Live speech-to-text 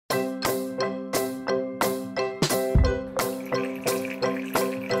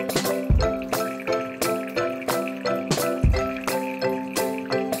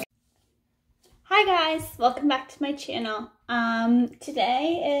welcome back to my channel.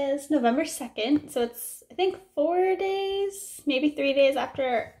 Today is November 2nd, so it's I think 4 days, maybe 3 days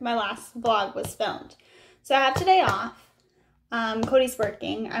after my last vlog was filmed. So I have today off. Cody's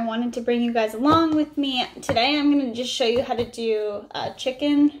working. I wanted to bring you guys along with me. Today I'm going to just show you how to do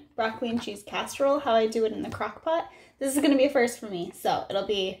chicken, broccoli, and cheese casserole, how I do it in the Crock-Pot. This is going to be a first for me, so it'll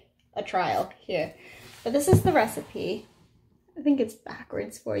be a trial here. But this is the recipe. I think it's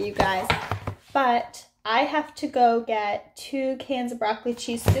backwards for you guys. But I have to go get 2 cans of broccoli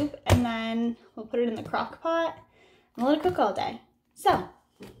cheese soup, and then we'll put it in the Crock-Pot and let it cook all day. So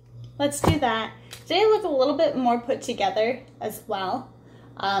let's do that. Today I look a little bit more put together as well.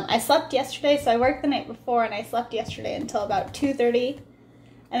 I slept yesterday, so I worked the night before, and I slept yesterday until about 2:30,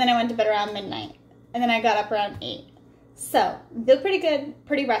 and then I went to bed around midnight, and then I got up around 8. So I feel pretty good,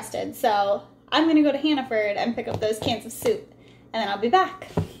 pretty rested. So I'm gonna go to Hannaford and pick up those cans of soup, and then I'll be back.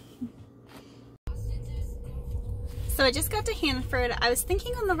 So I just got to Hannaford. I was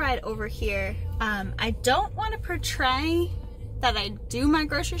thinking on the ride over here, I don't want to portray that I do my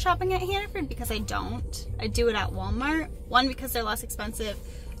grocery shopping at Hannaford because I don't. I do it at Walmart. 1, because they're less expensive.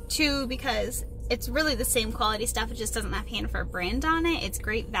 2, because it's really the same quality stuff. It just doesn't have Hannaford brand on it. It's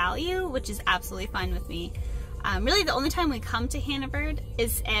great value, which is absolutely fine with me. Really the only time we come to Hannaford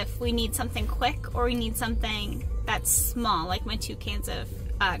is if we need something quick or we need something that's small, like my 2 cans of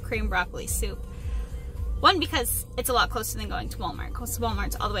cream broccoli soup. 1, because it's a lot closer than going to Walmart, because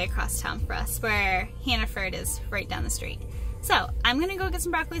Walmart's all the way across town for us, where Hannaford is right down the street. So I'm gonna go get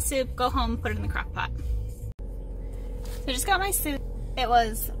some broccoli soup, go home, put it in the crock pot. So I just got my soup. It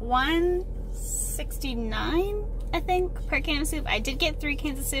was $1.69, I think, per can of soup. I did get 3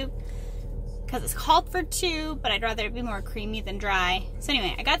 cans of soup because it's called for 2, but I'd rather it be more creamy than dry. So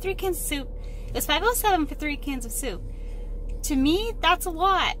anyway, I got 3 cans of soup. It was $5.07 for 3 cans of soup. To me, that's a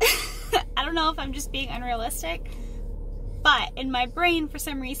lot. I don't know if I'm just being unrealistic, but in my brain, for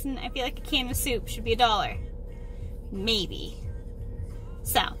some reason, I feel like a can of soup should be $1. Maybe.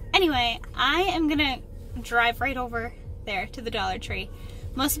 So, anyway, I am gonna drive right over there to the Dollar Tree,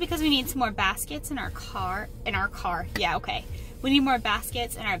 mostly because we need some more baskets in our car. Yeah, okay. We need more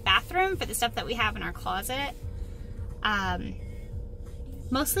baskets in our bathroom for the stuff that we have in our closet.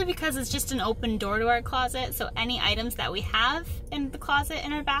 Mostly because it's just an open door to our closet, so any items that we have in the closet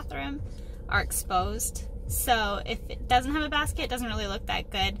in our bathroom are exposed. So if it doesn't have a basket, it doesn't really look that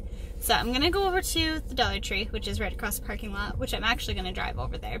good. So I'm gonna go over to the Dollar Tree, which is right across the parking lot, which I'm actually gonna drive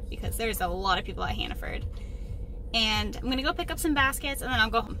over there because there's a lot of people at Hannaford. And I'm gonna go pick up some baskets and then I'll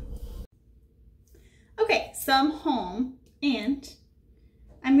go home. Okay, so I'm home and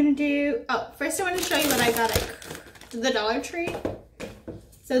I'm gonna do, first I want to show you what I got at the Dollar Tree.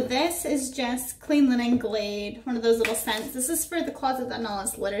 So this is just Clean Linen Glade, one of those little scents. This is for the closet that Nala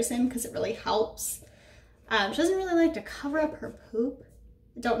litters in because it really helps. She doesn't really like to cover up her poop.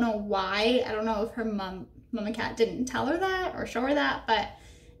 I don't know why. I don't know if her mama cat didn't tell her that or show her that, but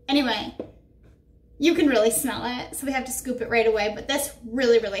anyway, you can really smell it, so we have to scoop it right away, but this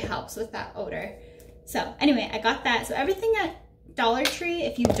really, really helps with that odor. So anyway, I got that. So everything at Dollar Tree,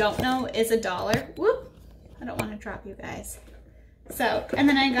 if you don't know, is $1. Whoop, I don't want to drop you guys. So, and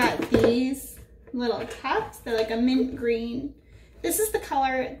then I got these little cups. They're like a mint green. This is the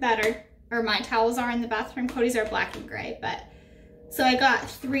color that my towels are in the bathroom. Cody's are black and gray, but, so I got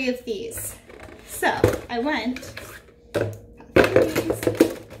 3 of these. So I went, got 3 of these,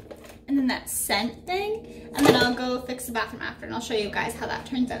 and then that scent thing, and then I'll go fix the bathroom after, and I'll show you guys how that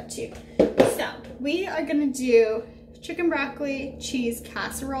turns out too. So we are gonna do chicken broccoli cheese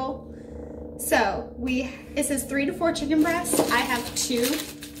casserole. So it says 3 to 4 chicken breasts. I have 2,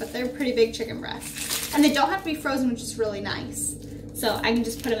 but they're pretty big chicken breasts. And they don't have to be frozen, which is really nice. So I can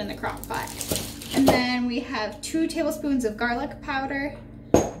just put them in the crock pot. And then we have 2 tablespoons of garlic powder.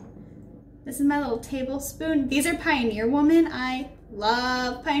 This is my little tablespoon. These are Pioneer Woman. I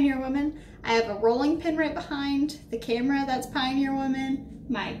love Pioneer Woman. I have a rolling pin right behind the camera that's Pioneer Woman.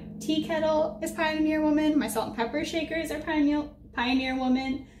 My tea kettle is Pioneer Woman. My salt and pepper shakers are Pioneer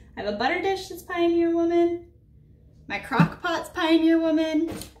Woman. I have a butter dish that's Pioneer Woman. My crock pot's Pioneer Woman.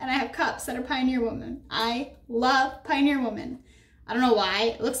 And I have cups that are Pioneer Woman. I love Pioneer Woman. I don't know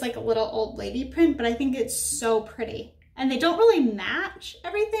why. It looks like a little old lady print, but I think it's so pretty. And they don't really match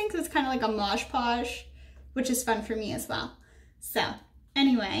everything because it's kind of like a Mosh Posh, which is fun for me as well. So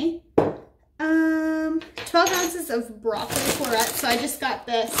anyway, 12 ounces of broccoli florets. So I just got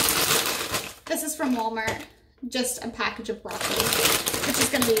this. This is from Walmart. Just a package of broccoli, which is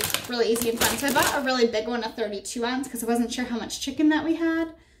going to be really easy and fun. So I bought a really big one, a 32 ounce, because I wasn't sure how much chicken that we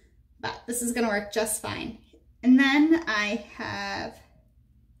had, but this is going to work just fine. And then I have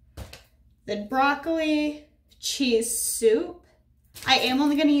the broccoli cheese soup. I am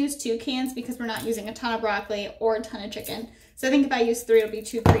only going to use 2 cans because we're not using a ton of broccoli or a ton of chicken. So I think if I use 3, it'll be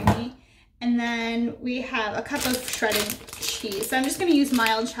too creamy. And then we have a cup of shredded cheese. So I'm just going to use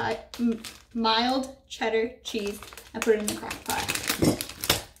mild cheddar cheese and put it in the crock pot.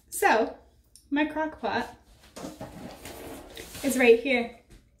 So my crock pot is right here.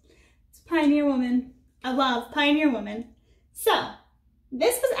 It's Pioneer Woman. I love Pioneer Woman. So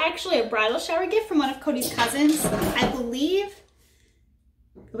this was actually a bridal shower gift from one of Cody's cousins. I believe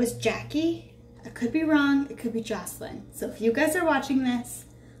it was Jackie. I could be wrong. It could be Jocelyn. So if you guys are watching this,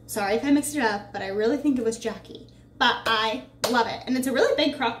 sorry if I mixed it up, but I really think it was Jackie. But I love it. And it's a really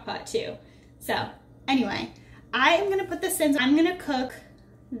big crock pot too. So anyway, I am going to put this in. I'm going to cook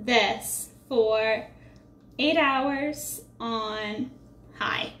this for 8 hours on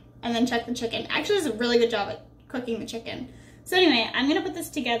high and then check the chicken. Actually, does a really good job at cooking the chicken. So anyway, I'm going to put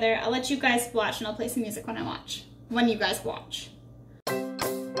this together. I'll let you guys watch and I'll play some music when you guys watch.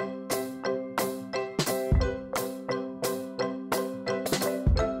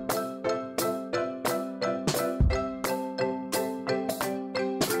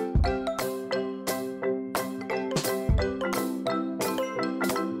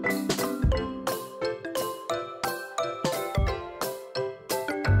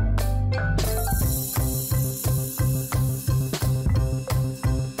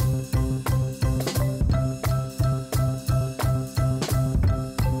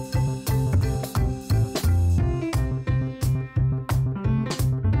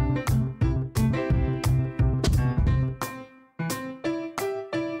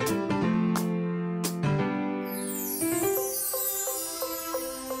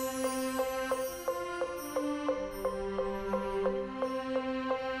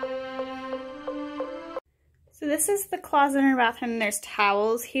 So this is the closet in our bathroom. There's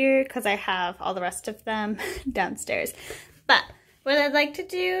towels here because I have all the rest of them downstairs. But what I'd like to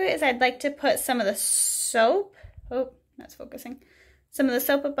do is I'd like to put some of the soap, oh, that's focusing, some of the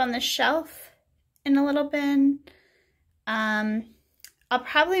soap up on the shelf in a little bin. I'll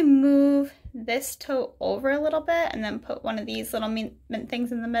probably move this tote over a little bit and then put one of these little mint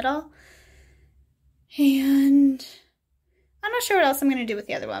things in the middle. And I'm not sure what else I'm going to do with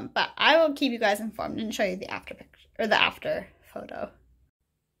the other one, but I will keep you guys informed and show you the after picture, or the after photo.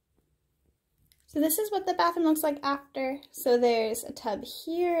 So this is what the bathroom looks like after. So there's a tub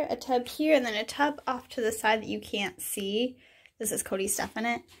here, and then a tub off to the side that you can't see. This is Cody's stuff in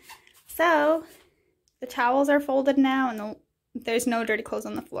it. So the towels are folded now and there's no dirty clothes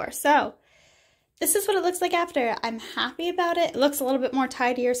on the floor. So this is what it looks like after. I'm happy about it. It looks a little bit more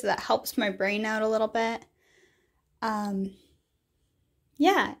tidier, so that helps my brain out a little bit.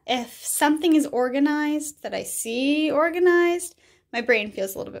 Yeah, if something is organized that I see organized, my brain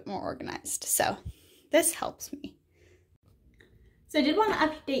feels a little bit more organized. So this helps me. So I did want to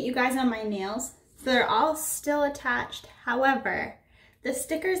update you guys on my nails. So they're all still attached. However, the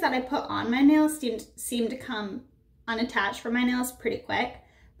stickers that I put on my nails seem to come unattached for my nails pretty quick.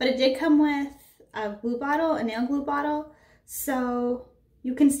 But it did come with a glue bottle, a nail glue bottle. So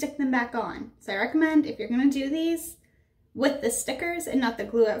you can stick them back on. So I recommend if you're going to do these, with the stickers and not the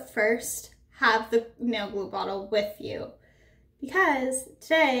glue at first, have the nail glue bottle with you. Because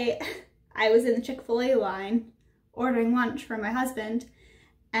today I was in the Chick-fil-A line ordering lunch for my husband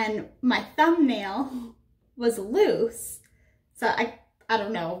and my thumbnail was loose. So I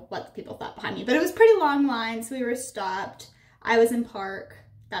don't know what the people thought behind me, but it was pretty long line, so we were stopped. I was in park,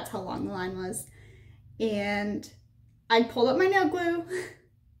 that's how long the line was. And I pulled up my nail glue,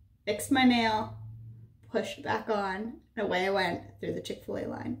 fixed my nail, pushed it back on, and away I went through the Chick-fil-A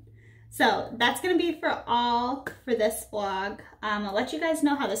line. So that's going to be for this vlog. I'll let you guys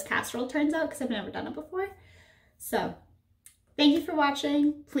know how this casserole turns out because I've never done it before. So thank you for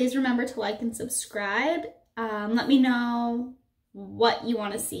watching. Please remember to like and subscribe. Let me know what you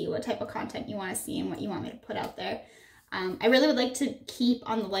want to see, what type of content you want to see, and what you want me to put out there. I really would like to keep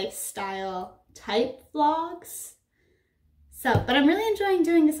on the lifestyle type vlogs. But I'm really enjoying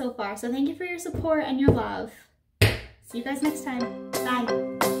doing this so far. So thank you for your support and your love. See you guys next time.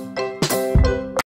 Bye.